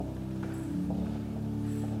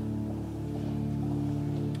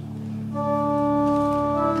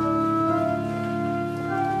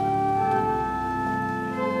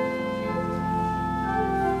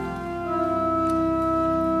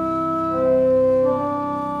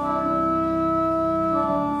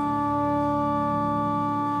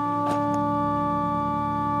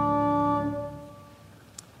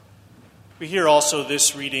We hear also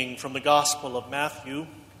this reading from the Gospel of Matthew,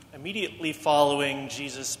 immediately following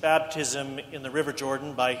Jesus' baptism in the River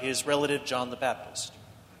Jordan by his relative John the Baptist.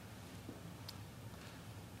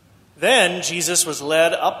 Then Jesus was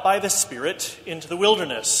led up by the Spirit into the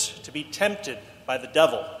wilderness to be tempted by the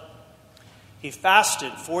devil. He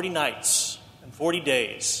fasted 40 nights and 40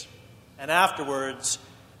 days, and afterwards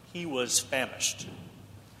he was famished.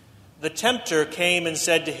 The tempter came and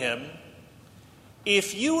said to him,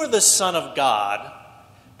 "If you are the Son of God,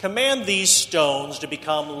 command these stones to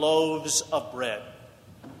become loaves of bread."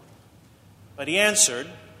 But he answered,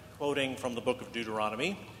 quoting from the book of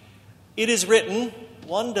Deuteronomy, "It is written,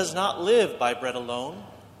 one does not live by bread alone,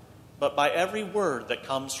 but by every word that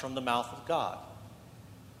comes from the mouth of God."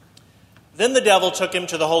 Then the devil took him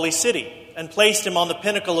to the holy city and placed him on the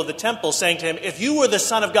pinnacle of the temple, saying to him, "If you were the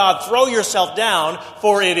Son of God, throw yourself down,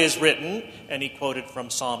 for it is written," and he quoted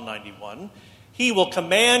from Psalm 91, "He will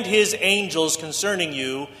command his angels concerning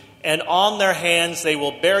you, and on their hands they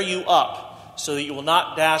will bear you up, so that you will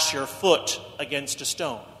not dash your foot against a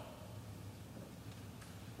stone."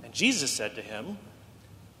 And Jesus said to him,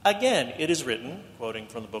 "Again it is written," quoting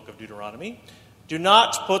from the book of Deuteronomy, "Do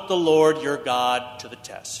not put the Lord your God to the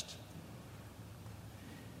test."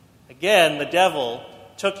 Again, the devil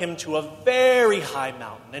took him to a very high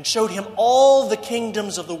mountain and showed him all the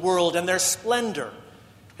kingdoms of the world and their splendor.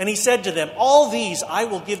 And he said to them, "All these I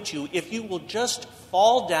will give to you if you will just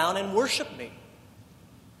fall down and worship me."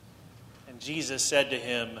 And Jesus said to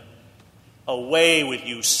him, "Away with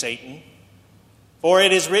you, Satan. For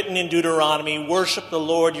it is written in Deuteronomy, 'Worship the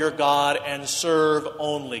Lord your God and serve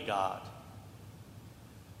only God.'"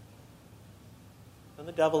 Then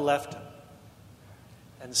the devil left him.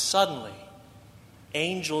 And suddenly,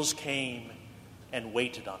 angels came and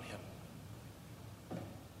waited on him.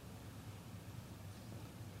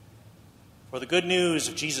 For the good news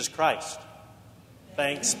of Jesus Christ,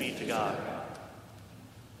 thanks be to God.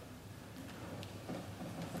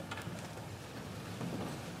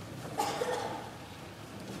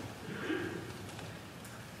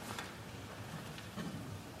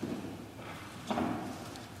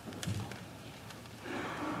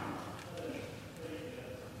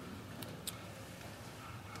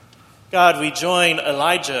 God, we join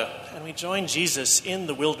Elijah and we join Jesus in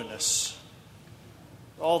the wilderness,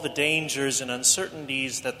 all the dangers and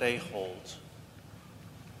uncertainties that they hold.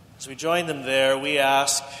 As we join them there, we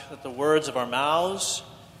ask that the words of our mouths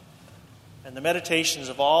and the meditations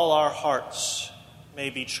of all our hearts may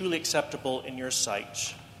be truly acceptable in your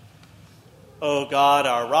sight. O God,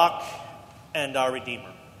 our rock and our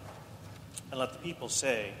Redeemer. And let the people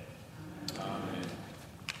say, Amen.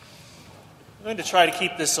 I'm going to try to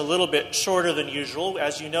keep this a little bit shorter than usual.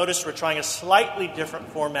 As you notice, we're trying a slightly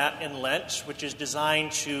different format in Lent, which is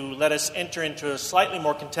designed to let us enter into a slightly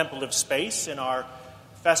more contemplative space in our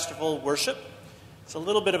festival worship. It's a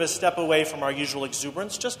little bit of a step away from our usual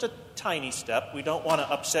exuberance, just a tiny step. We don't want to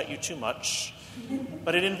upset you too much.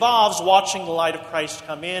 But it involves watching the light of Christ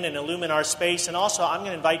come in and illumine our space. And also, I'm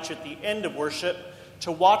going to invite you at the end of worship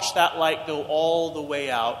to watch that light go all the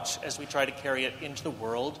way out as we try to carry it into the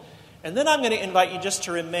world. And then I'm going to invite you just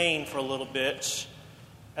to remain for a little bit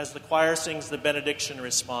as the choir sings the benediction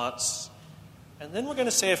response. And then we're going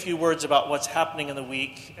to say a few words about what's happening in the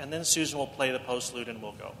week, and then Susan will play the postlude and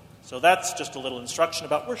we'll go. So that's just a little instruction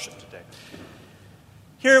about worship today.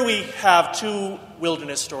 Here we have two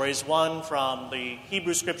wilderness stories, one from the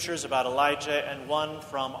Hebrew Scriptures about Elijah and one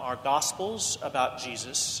from our Gospels about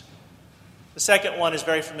Jesus. The second one is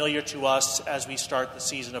very familiar to us as we start the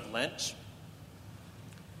season of Lent.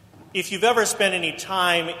 If you've ever spent any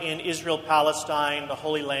time in Israel, Palestine, the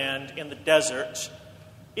Holy Land, in the desert,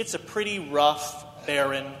 it's a pretty rough,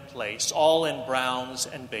 barren place, all in browns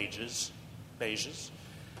and beiges.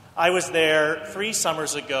 I was there 3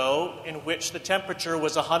 summers ago, in which the temperature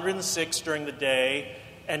was 106 during the day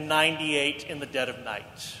and 98 in the dead of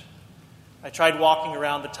night. I tried walking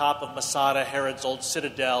around the top of Masada, Herod's old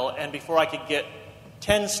citadel, and before I could get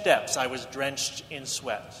 10 steps, I was drenched in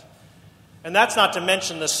sweat. And that's not to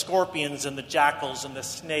mention the scorpions and the jackals and the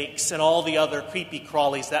snakes and all the other creepy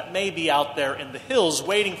crawlies that may be out there in the hills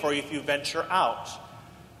waiting for you if you venture out.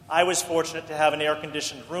 I was fortunate to have an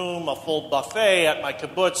air-conditioned room, a full buffet at my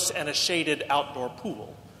kibbutz, and a shaded outdoor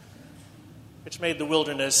pool, which made the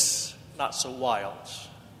wilderness not so wild.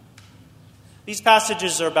 These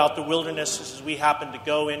passages are about the wilderness as we happen to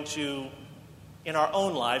go into in our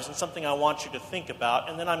own lives, and something I want you to think about,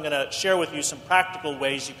 and then I'm going to share with you some practical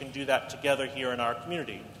ways you can do that together here in our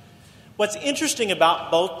community. What's interesting about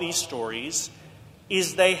both these stories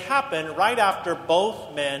is they happen right after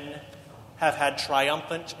both men have had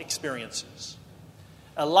triumphant experiences.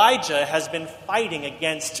 Elijah has been fighting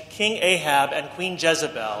against King Ahab and Queen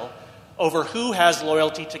Jezebel over who has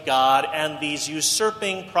loyalty to God and these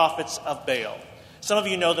usurping prophets of Baal. Some of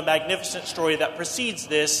you know the magnificent story that precedes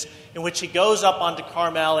this, in which he goes up onto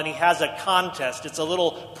Carmel and he has a contest. It's a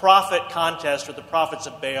little prophet contest with the prophets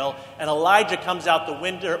of Baal, and Elijah comes out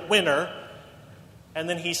the winner, and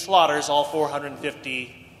then he slaughters all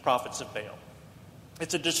 450 prophets of Baal.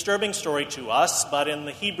 It's a disturbing story to us, but in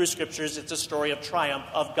the Hebrew Scriptures, it's a story of triumph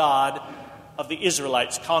of God, of the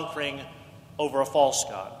Israelites conquering over a false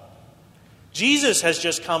god. Jesus has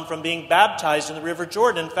just come from being baptized in the River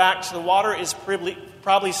Jordan. In fact, the water is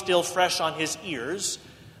probably still fresh on his ears.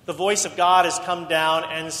 The voice of God has come down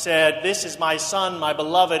and said, "This is my Son, my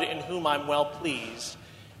beloved, in whom I'm well pleased."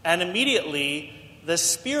 And immediately, the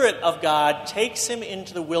Spirit of God takes him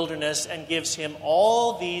into the wilderness and gives him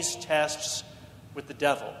all these tests with the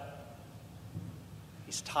devil.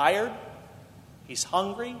 He's tired, he's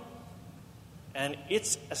hungry, and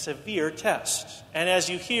it's a severe test. And as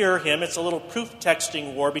you hear him, it's a little proof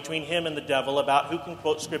texting war between him and the devil about who can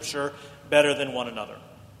quote Scripture better than one another.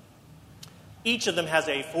 Each of them has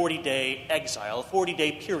a 40-day exile, a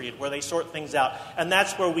 40-day period where they sort things out. And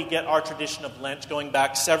that's where we get our tradition of Lent going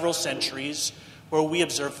back several centuries, where we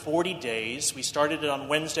observe 40 days. We started it on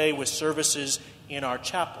Wednesday with services in our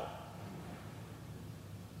chapel.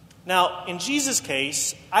 Now, in Jesus'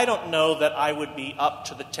 case, I don't know that I would be up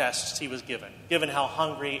to the tests he was given how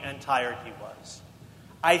hungry and tired he was.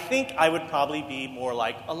 I think I would probably be more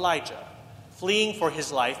like Elijah, fleeing for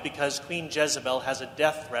his life because Queen Jezebel has a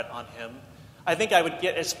death threat on him. I think I would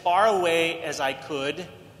get as far away as I could.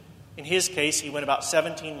 In his case, he went about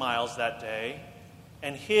 17 miles that day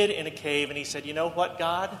and hid in a cave, and he said, "You know what,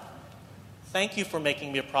 God? Thank you for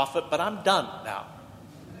making me a prophet, but I'm done now.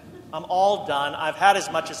 I'm all done. I've had as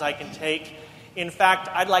much as I can take. In fact,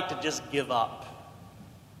 I'd like to just give up."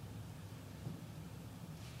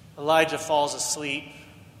 Elijah falls asleep,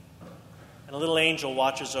 and a little angel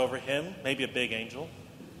watches over him, maybe a big angel.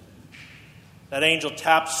 That angel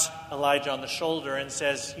taps Elijah on the shoulder and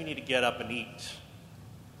says, "You need to get up and eat."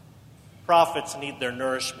 Prophets need their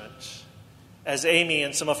nourishment. As Amy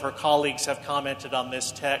and some of her colleagues have commented on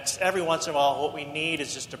this text, every once in a while what we need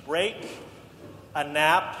is just a break, a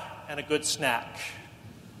nap, and a good snack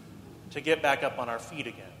to get back up on our feet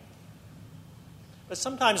again. But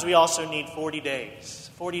sometimes we also need 40 days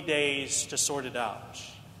to sort it out.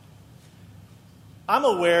 I'm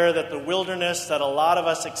aware that the wilderness that a lot of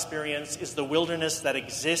us experience is the wilderness that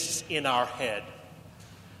exists in our head.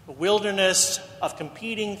 A wilderness of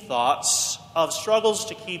competing thoughts, of struggles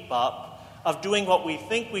to keep up, of doing what we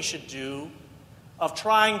think we should do, of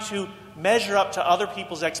trying to measure up to other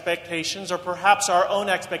people's expectations or perhaps our own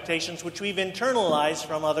expectations, which we've internalized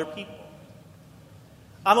from other people.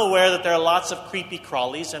 I'm aware that there are lots of creepy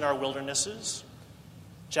crawlies in our wildernesses,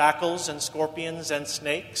 jackals and scorpions and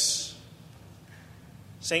snakes.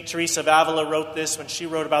 St. Teresa of Avila wrote this when she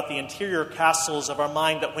wrote about the interior castles of our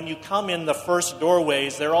mind, that when you come in the first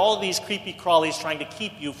doorways, there are all these creepy crawlies trying to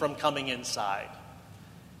keep you from coming inside.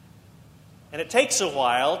 And it takes a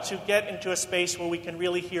while to get into a space where we can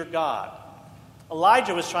really hear God.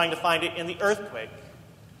 Elijah was trying to find it in the earthquake,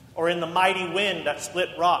 or in the mighty wind that split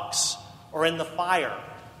rocks, or in the fire.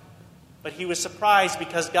 But he was surprised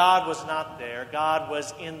because God was not there. God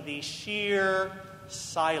was in the sheer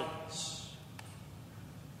silence.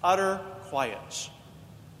 Utter quiet.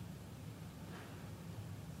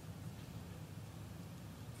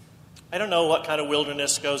 I don't know what kind of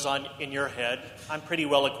wilderness goes on in your head. I'm pretty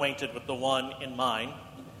well acquainted with the one in mine.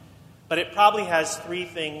 But it probably has three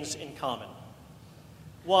things in common.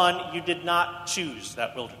 One, you did not choose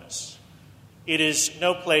that wilderness. It is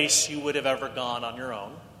no place you would have ever gone on your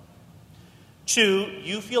own. Two,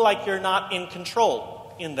 you feel like you're not in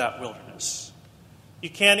control in that wilderness. You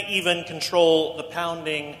can't even control the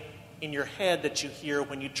pounding in your head that you hear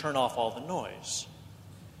when you turn off all the noise.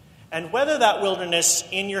 And whether that wilderness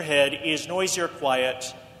in your head is noisy or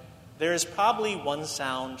quiet, there is probably one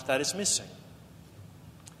sound that is missing,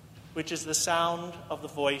 which is the sound of the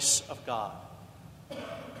voice of God.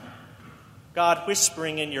 God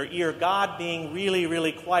whispering in your ear, God being really,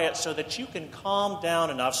 really quiet so that you can calm down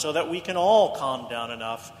enough, so that we can all calm down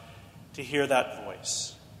enough to hear that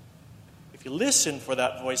voice. If you listen for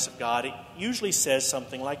that voice of God, it usually says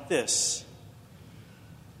something like this: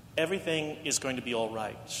 everything is going to be all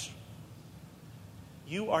right.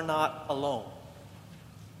 You are not alone.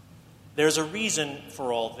 There's a reason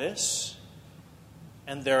for all this,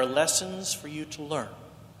 and there are lessons for you to learn.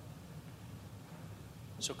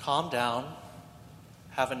 So calm down,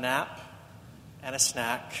 have a nap and a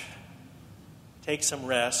snack, take some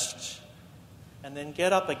rest, and then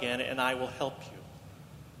get up again, and I will help you.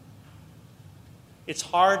 It's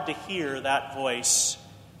hard to hear that voice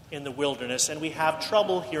in the wilderness, and we have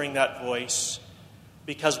trouble hearing that voice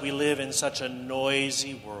because we live in such a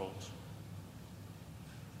noisy world.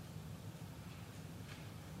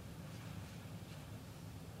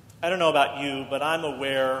 I don't know about you, but I'm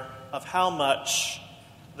aware of how much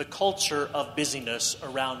the culture of busyness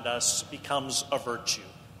around us becomes a virtue.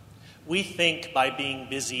 We think by being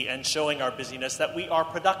busy and showing our busyness that we are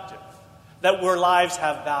productive, that our lives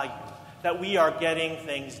have value, that we are getting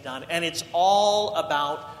things done, and it's all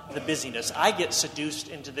about the busyness. I get seduced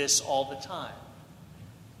into this all the time.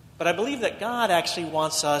 But I believe that God actually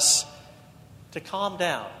wants us to calm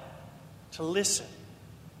down, to listen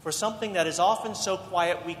for something that is often so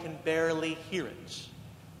quiet we can barely hear it.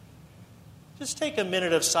 Just take a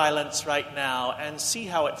minute of silence right now and see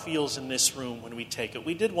how it feels in this room when we take it.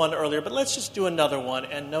 We did one earlier, but let's just do another one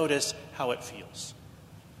and notice how it feels.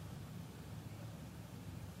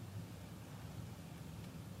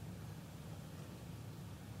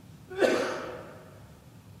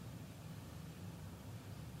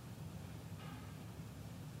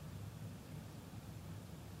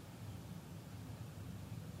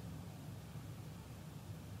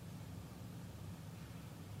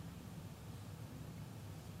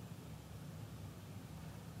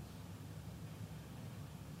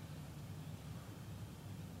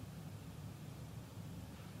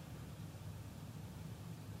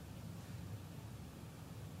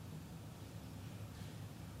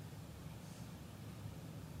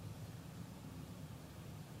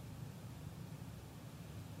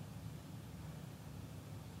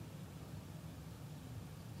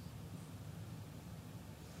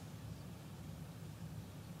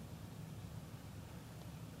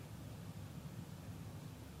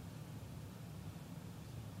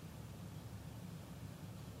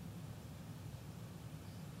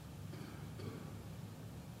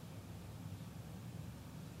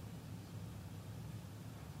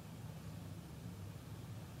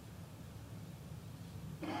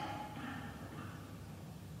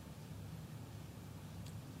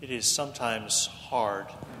 It is sometimes hard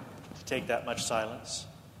to take that much silence.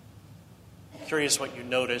 I'm curious what you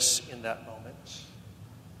notice in that moment.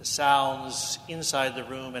 The sounds inside the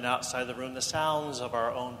room and outside the room, the sounds of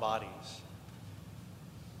our own bodies.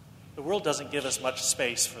 The world doesn't give us much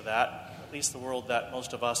space for that, at least the world that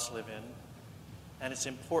most of us live in, and it's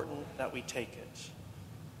important that we take it.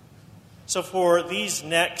 So for these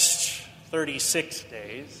next 36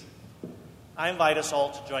 days, I invite us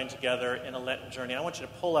all to join together in a Lenten journey. I want you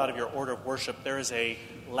to pull out of your order of worship. There is a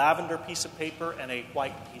lavender piece of paper and a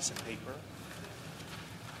white piece of paper.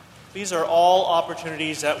 These are all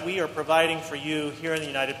opportunities that we are providing for you here in the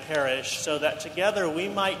United Parish so that together we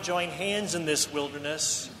might join hands in this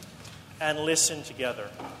wilderness and listen together.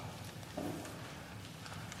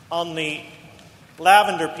 On the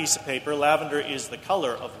lavender piece of paper, lavender is the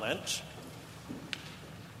color of Lent,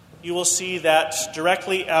 you will see that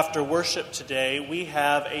directly after worship today, we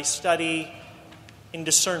have a study in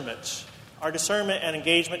discernment. Our discernment and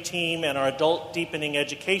engagement team and our adult deepening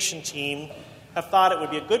education team have thought it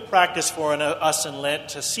would be a good practice for us in Lent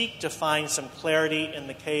to seek to find some clarity in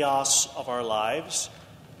the chaos of our lives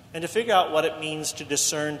and to figure out what it means to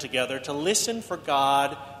discern together, to listen for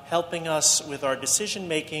God helping us with our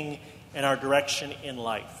decision-making and our direction in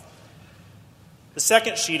life. The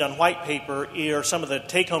second sheet on white paper are some of the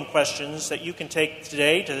take-home questions that you can take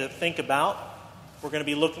today to think about. We're going to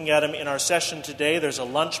be looking at them in our session today. There's a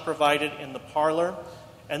lunch provided in the parlor,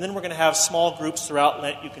 and then we're going to have small groups throughout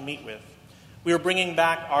Lent you can meet with. We are bringing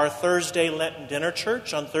back our Thursday Lenten dinner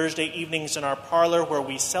church on Thursday evenings in our parlor where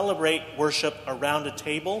we celebrate worship around a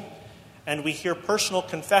table, and we hear personal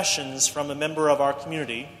confessions from a member of our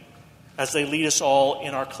community as they lead us all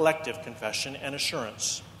in our collective confession and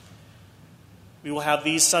assurance. We will have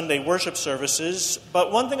these Sunday worship services,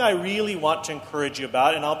 but one thing I really want to encourage you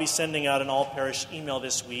about, and I'll be sending out an all-parish email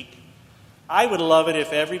this week, I would love it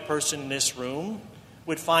if every person in this room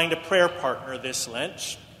would find a prayer partner this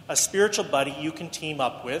Lent, a spiritual buddy you can team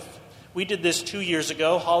up with. We did this 2 years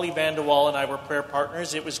ago. Holly Vanderwall and I were prayer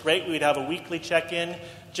partners. It was great. We'd have a weekly check-in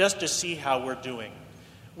just to see how we're doing.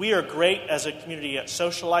 We are great as a community at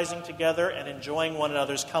socializing together and enjoying one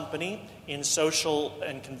another's company in social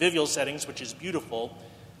and convivial settings, which is beautiful.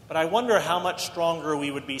 But I wonder how much stronger we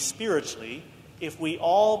would be spiritually if we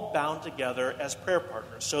all bound together as prayer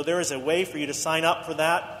partners. So there is a way for you to sign up for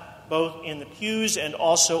that, both in the pews and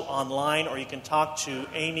also online, or you can talk to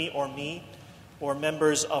Amy or me or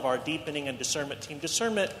members of our deepening and discernment team.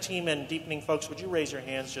 Discernment team and deepening folks, would you raise your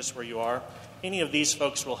hands just where you are? Any of these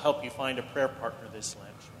folks will help you find a prayer partner this Lent.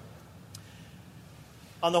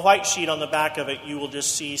 On the white sheet on the back of it, you will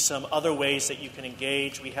just see some other ways that you can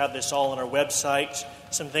engage. We have this all on our website,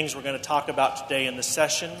 some things we're going to talk about today in the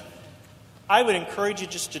session. I would encourage you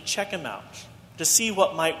just to check them out, to see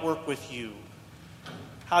what might work with you,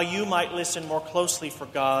 how you might listen more closely for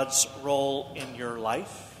God's role in your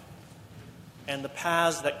life, and the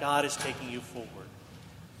paths that God is taking you forward.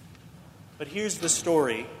 But here's the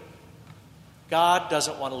story. God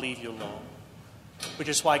doesn't want to leave you alone, which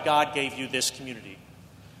is why God gave you this community.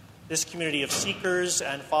 This community of seekers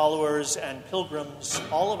and followers and pilgrims,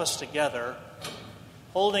 all of us together,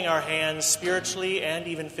 holding our hands spiritually and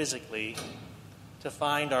even physically to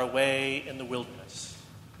find our way in the wilderness.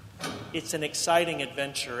 It's an exciting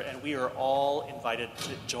adventure, and we are all invited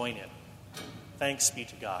to join it. Thanks be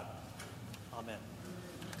to God. Amen.